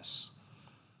cheerfulness.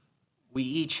 We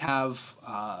each have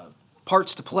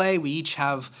parts to play. We each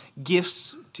have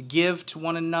gifts to give to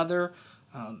one another.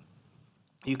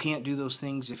 You can't do those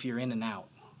things if you're in and out.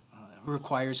 It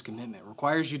requires commitment. It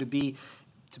requires you to be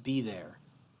there.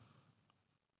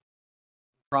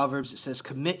 Proverbs, it says,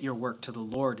 commit your work to the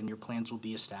Lord and your plans will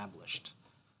be established.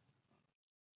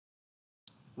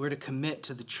 We're to commit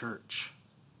to the church.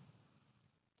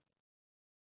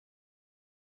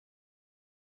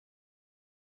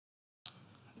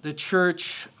 The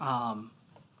church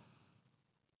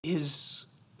is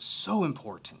so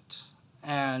important.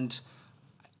 And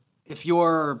if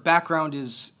your background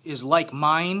is like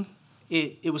mine,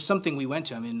 it was something we went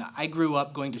to. I mean, I grew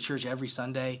up going to church every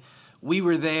Sunday. We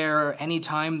were there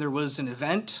anytime there was an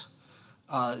event.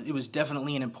 It was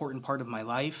definitely an important part of my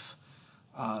life.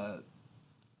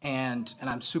 And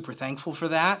I'm super thankful for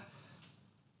that.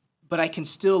 But I can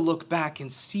still look back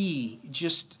and see,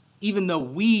 just even though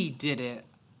we did it,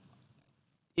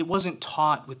 it wasn't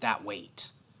taught with that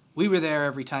weight. We were there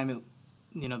every time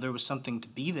there was something to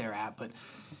be there at, but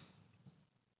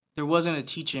there wasn't a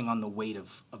teaching on the weight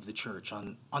of the church,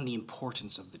 on the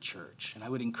importance of the church. And I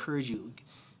would encourage you,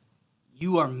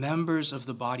 you are members of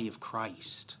the body of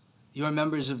Christ. You are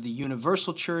members of the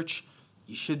universal church.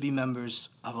 You should be members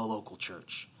of a local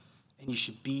church. And you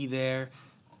should be there,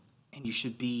 and you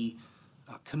should be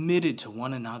committed to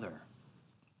one another.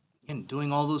 And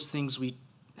doing all those things we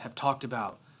have talked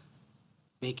about,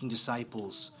 making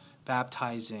disciples,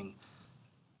 baptizing,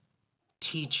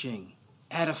 teaching,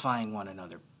 edifying one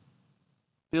another,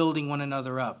 building one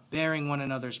another up, bearing one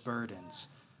another's burdens,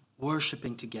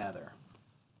 worshiping together.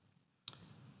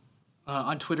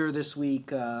 On Twitter this week,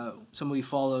 some of you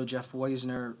follow, Jeff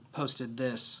Weisner posted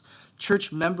this: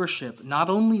 church membership not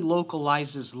only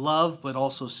localizes love, but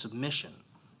also submission.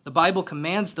 The Bible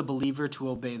commands the believer to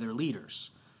obey their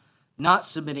leaders. Not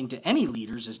submitting to any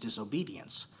leaders is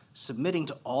disobedience. Submitting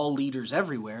to all leaders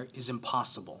everywhere is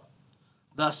impossible.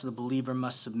 Thus, the believer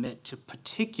must submit to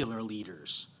particular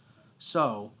leaders.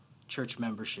 So, church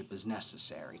membership is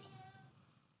necessary.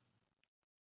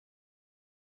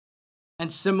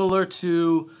 And similar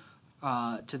to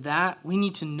that, we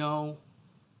need to know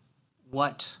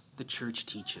what the church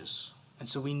teaches. And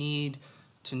so we need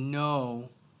to know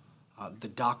the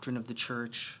doctrine of the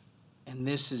church, and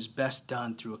this is best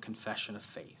done through a confession of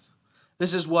faith.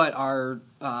 This is what our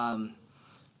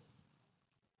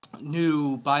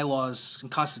new bylaws and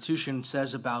constitution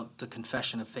says about the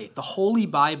confession of faith. The Holy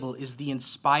Bible is the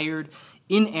inspired,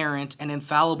 inerrant, and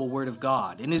infallible Word of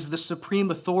God, and is the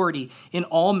supreme authority in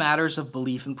all matters of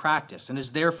belief and practice, and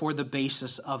is therefore the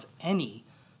basis of any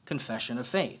confession of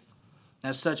faith.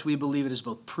 As such, we believe it is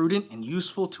both prudent and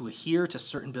useful to adhere to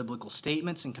certain biblical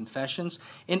statements and confessions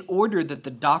in order that the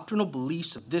doctrinal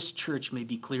beliefs of this church may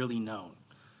be clearly known.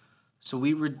 So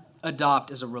we adopt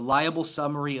as a reliable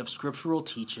summary of scriptural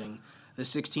teaching the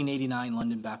 1689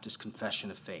 London Baptist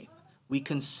Confession of Faith. We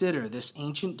consider this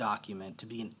ancient document to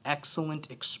be an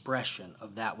excellent expression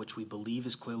of that which we believe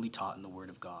is clearly taught in the Word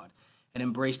of God and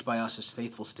embraced by us as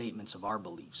faithful statements of our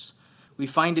beliefs. We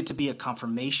find it to be a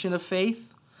confirmation of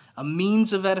faith, a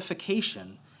means of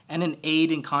edification, and an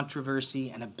aid in controversy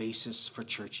and a basis for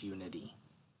church unity.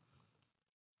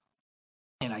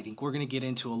 And I think we're going to get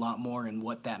into a lot more in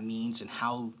what that means and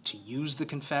how to use the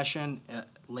confession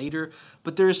later.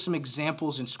 But there are some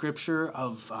examples in Scripture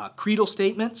of creedal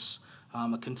statements.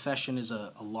 A confession is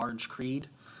a large creed.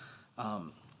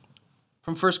 From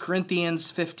 1 Corinthians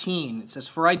 15, it says,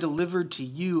 "For I delivered to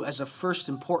you as of first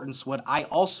importance what I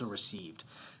also received,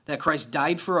 that Christ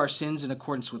died for our sins in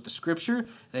accordance with the Scripture,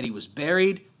 that he was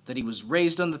buried, that he was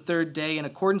raised on the third day in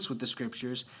accordance with the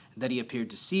Scriptures, and that he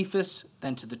appeared to Cephas,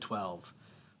 then to the 12.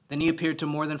 Then he appeared to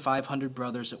more than 500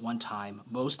 brothers at one time,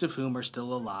 most of whom are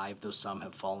still alive, though some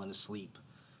have fallen asleep.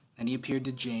 Then he appeared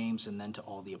to James, and then to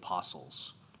all the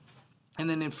apostles." And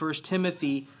then in 1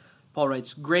 Timothy, Paul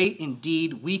writes, "Great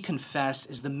indeed, we confess,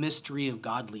 is the mystery of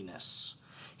godliness.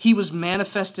 He was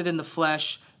manifested in the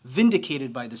flesh,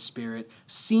 vindicated by the Spirit,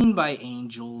 seen by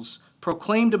angels,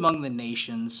 proclaimed among the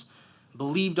nations,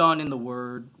 believed on in the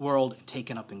world, and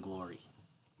taken up in glory.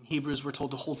 In Hebrews, we're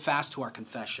told to hold fast to our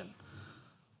confession.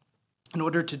 In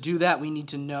order to do that, we need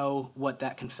to know what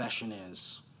that confession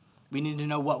is. We need to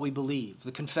know what we believe.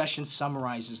 The confession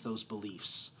summarizes those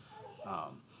beliefs.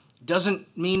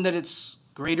 Doesn't mean that it's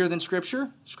greater than Scripture.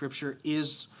 Scripture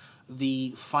is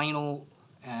the final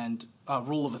and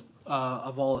rule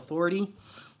of all authority.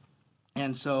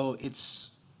 And so it's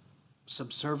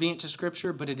subservient to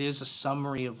Scripture, but it is a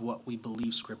summary of what we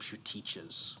believe Scripture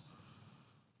teaches.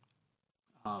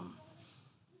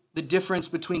 The difference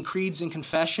between creeds and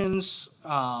confessions,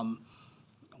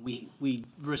 we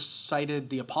recited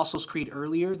the Apostles' Creed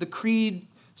earlier. The creed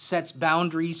sets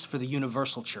boundaries for the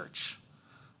universal church.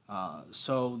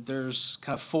 So there's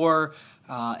kind of four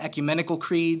ecumenical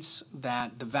creeds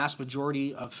that the vast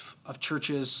majority of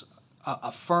churches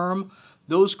affirm.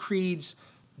 Those creeds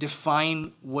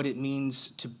define what it means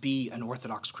to be an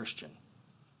Orthodox Christian.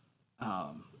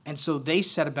 And so they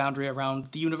set a boundary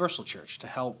around the universal church to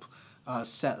help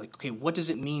set, like, okay, what does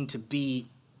it mean to be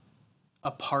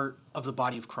a part of the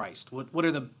body of Christ? What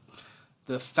are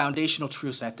the foundational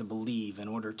truths I have to believe in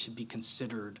order to be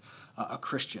considered a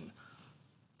Christian?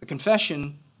 The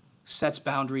confession sets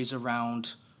boundaries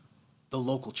around the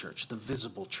local church, the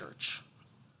visible church.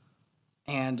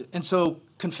 And so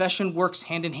confession works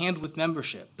hand in hand with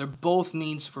membership. They're both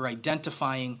means for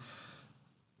identifying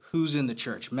who's in the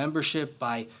church. Membership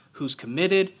by who's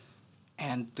committed,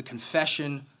 and the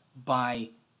confession by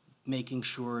making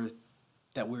sure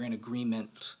that we're in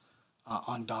agreement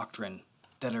on doctrine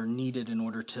that are needed in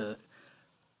order to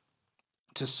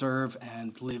serve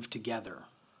and live together.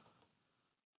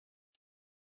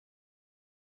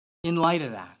 In light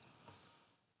of that,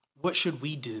 what should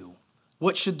we do?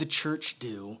 What should the church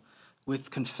do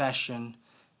with confession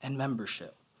and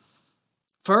membership?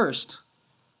 First,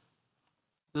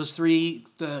 those three,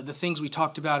 the things we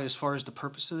talked about as far as the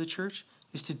purpose of the church,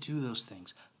 is to do those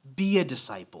things. Be a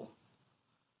disciple.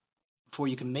 Before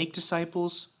you can make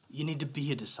disciples, you need to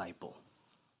be a disciple.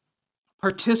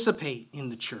 Participate in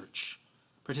the church.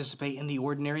 Participate in the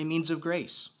ordinary means of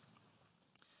grace.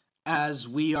 As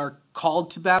we are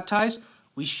called to baptize,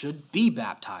 we should be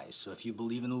baptized. So if you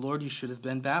believe in the Lord, you should have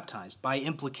been baptized. By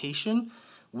implication,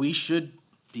 we should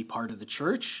be part of the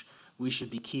church. We should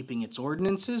be keeping its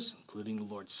ordinances, including the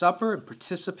Lord's Supper, and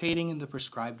participating in the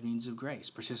prescribed means of grace,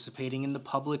 participating in the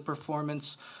public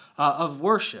performance of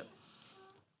worship.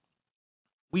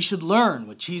 We should learn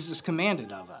what Jesus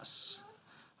commanded of us.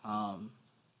 And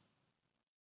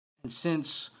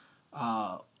since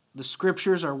the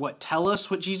Scriptures are what tell us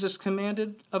what Jesus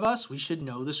commanded of us, we should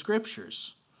know the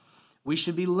Scriptures. We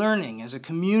should be learning as a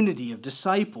community of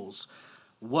disciples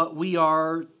what we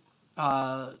are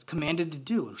commanded to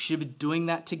do. We should be doing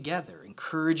that together,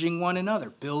 encouraging one another,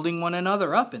 building one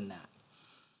another up in that.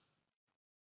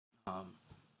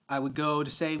 I would go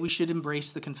to say we should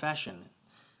embrace the confession.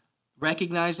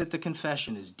 Recognize that the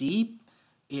confession is deep,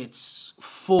 it's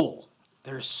full.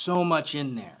 There's so much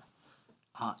in there.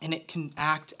 And it can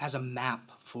act as a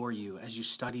map for you as you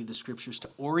study the Scriptures to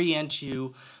orient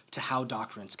you to how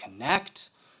doctrines connect,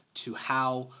 to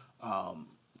how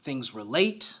things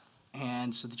relate,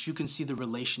 and so that you can see the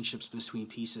relationships between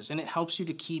pieces. And it helps you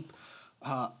to keep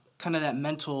kind of that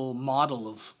mental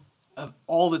model of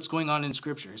all that's going on in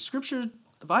Scripture. Scripture,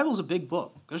 the Bible is a big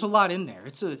book. There's a lot in there.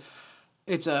 It's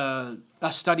a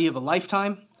study of a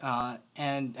lifetime,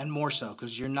 and more so,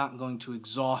 because you're not going to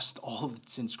exhaust all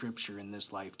that's in Scripture in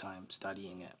this lifetime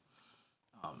studying it.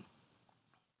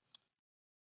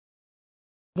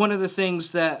 One of the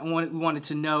things that we wanted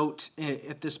to note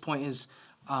at this point is,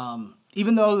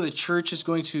 even though the church is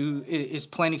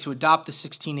planning to adopt the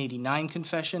 1689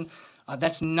 confession,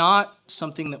 that's not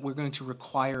something that we're going to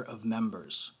require of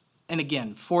members. And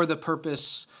again, for the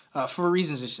purpose, for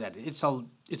reasons I said, it's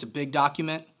a big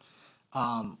document.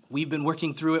 We've been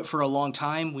working through it for a long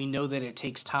time. We know that it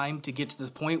takes time to get to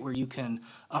the point where you can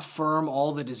affirm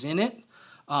all that is in it.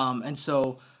 And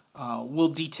so we'll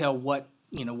detail what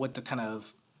the kind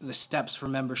of the steps for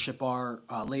membership are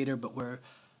later, but we're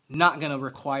not going to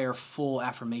require full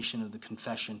affirmation of the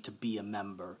confession to be a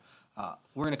member.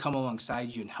 We're going to come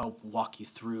alongside you and help walk you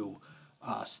through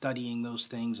studying those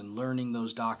things and learning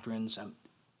those doctrines.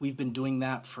 We've been doing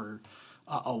that for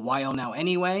a while now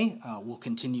anyway. We'll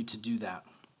continue to do that.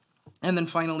 And then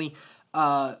finally,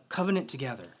 covenant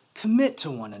together. Commit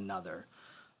to one another.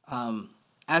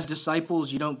 As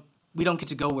disciples, we don't get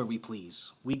to go where we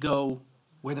please. We go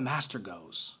where the Master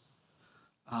goes.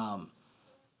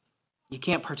 You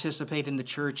can't participate in the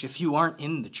church if you aren't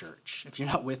in the church, if you're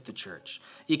not with the church.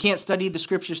 You can't study the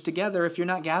scriptures together if you're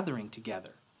not gathering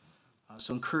together.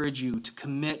 So encourage you to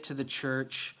commit to the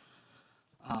church.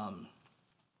 One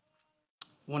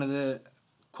of the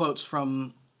quotes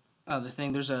from the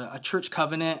thing, there's a church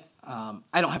covenant.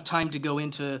 I don't have time to go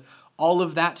into all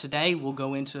of that today. We'll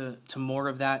go into more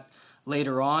of that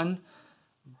later on.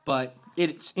 But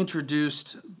it's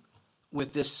introduced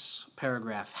with this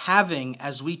paragraph. Having,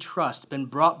 as we trust, been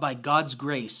brought by God's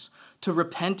grace to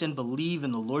repent and believe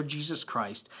in the Lord Jesus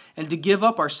Christ and to give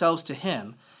up ourselves to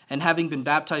him, and having been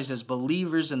baptized as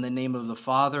believers in the name of the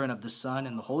Father and of the Son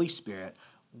and the Holy Spirit,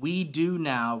 we do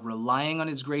now, relying on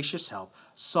his gracious help,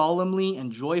 solemnly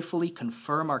and joyfully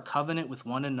confirm our covenant with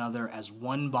one another as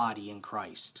one body in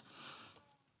Christ.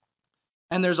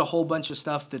 And there's a whole bunch of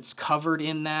stuff that's covered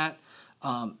in that.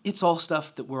 It's all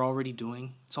stuff that we're already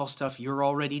doing. It's all stuff you're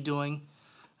already doing.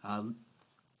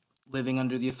 Living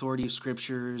under the authority of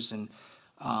scriptures and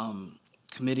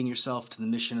committing yourself to the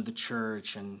mission of the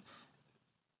church and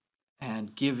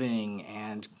giving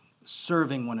and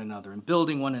serving one another and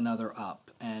building one another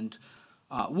up. And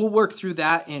we'll work through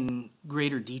that in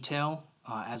greater detail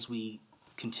as we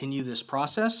continue this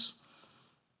process.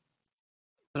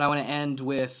 But I want to end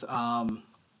with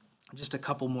just a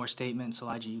couple more statements.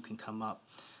 Elijah, you can come up.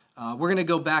 We're going to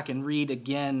go back and read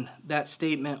again that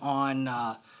statement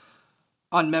on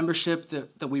membership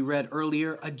that we read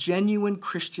earlier. A genuine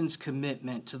Christian's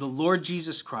commitment to the Lord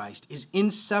Jesus Christ is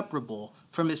inseparable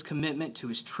from his commitment to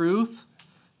his truth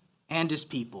and his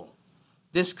people.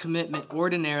 This commitment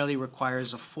ordinarily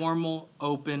requires a formal,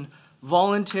 open,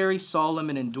 voluntary, solemn,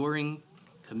 and enduring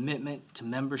commitment to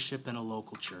membership in a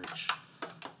local church.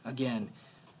 Again,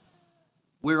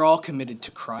 we're all committed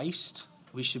to Christ.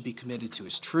 We should be committed to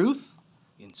his truth,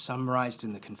 summarized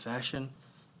in the confession,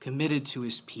 committed to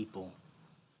his people,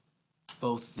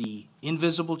 both the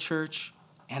invisible church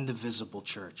and the visible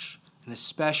church, and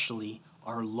especially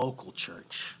our local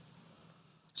church.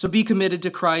 So be committed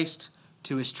to Christ,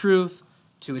 to his truth,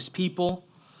 to his people.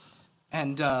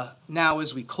 And now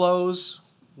as we close,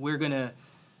 we're going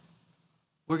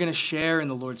to share in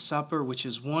the Lord's Supper, which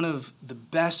is one of the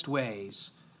best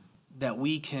ways that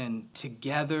we can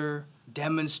together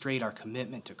demonstrate our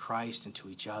commitment to Christ and to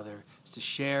each other, is to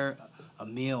share a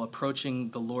meal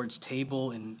approaching the Lord's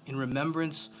table in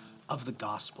remembrance of the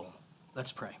gospel.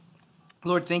 Let's pray.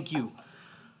 Lord, thank you.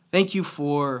 Thank you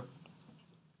for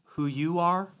who you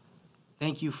are.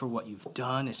 Thank you for what you've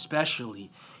done,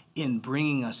 especially in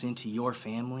bringing us into your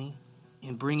family,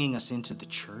 in bringing us into the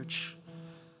church.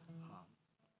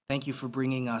 Thank you for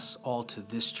bringing us all to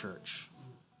this church.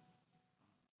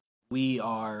 We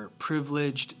are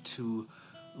privileged to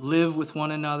live with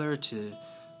one another, to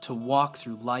walk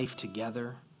through life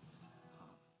together.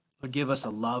 Lord, give us a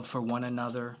love for one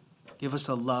another. Give us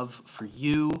a love for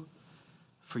you,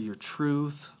 for your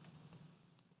truth.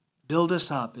 Build us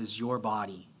up as your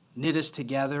body. Knit us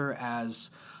together as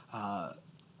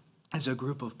a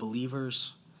group of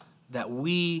believers, that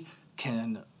we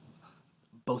can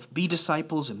both be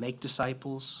disciples and make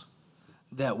disciples,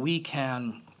 that we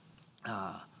can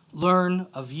learn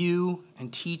of you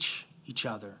and teach each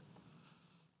other,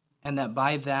 and that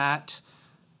by that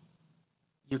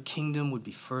your kingdom would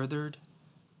be furthered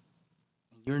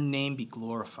and your name be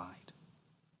glorified.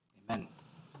 Amen.